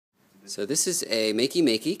So this is a MaKey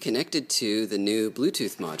MaKey connected to the new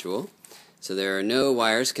Bluetooth module. So there are no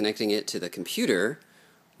wires connecting it to the computer,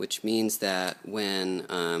 which means that when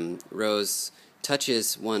Rose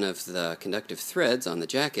touches one of the conductive threads on the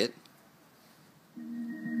jacket,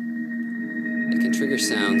 it can trigger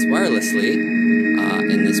sounds wirelessly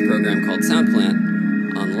in this program called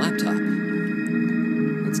SoundPlant on the laptop.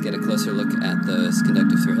 Let's get a closer look at those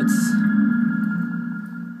conductive threads.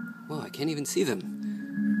 Whoa, I can't even see them.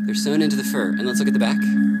 They're sewn into the fur. And let's look at the back.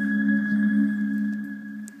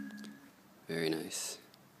 Very nice.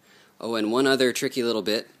 Oh, and one other tricky little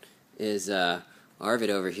bit is Arvid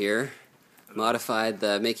over here modified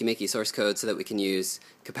the MaKey MaKey source code so that we can use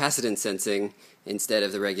capacitance sensing instead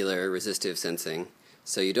of the regular resistive sensing.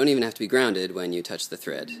 So you don't even have to be grounded when you touch the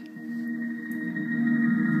thread.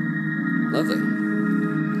 Lovely.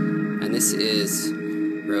 And this is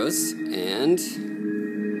Rose and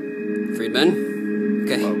Friedman.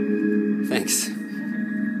 Okay, thanks.